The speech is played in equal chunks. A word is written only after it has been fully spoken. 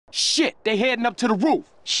Shit, they heading up to the roof.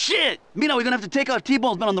 Shit! Mina, we're gonna have to take out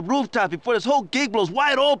T-Bone's men on the rooftop before this whole gig blows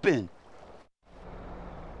wide open.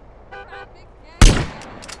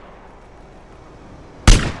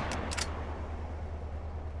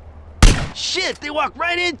 Shit, they walked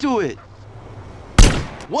right into it.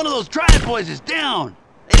 One of those triad boys is down.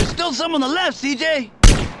 Hey, there's still some on the left, CJ.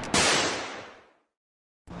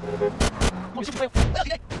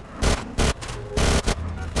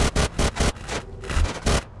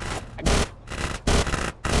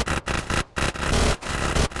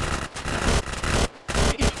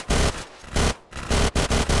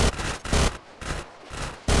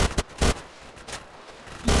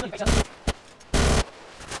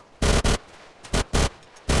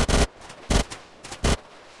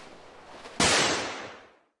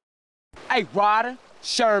 Hey, Ryder,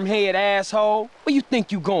 Sherm-head asshole, where you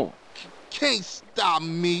think you going? Can't stop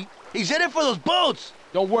me. He's headed for those boats.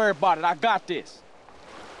 Don't worry about it, I got this.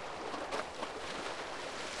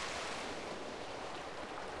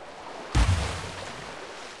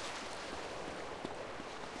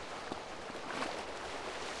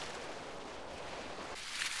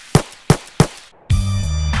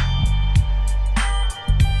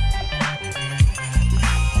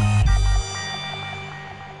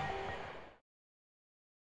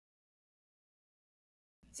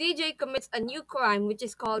 CJ commits a new crime which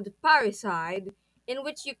is called parricide, in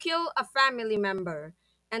which you kill a family member,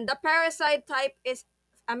 and the parricide type is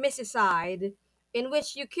amicide, in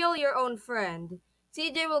which you kill your own friend.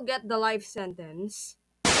 CJ will get the life sentence.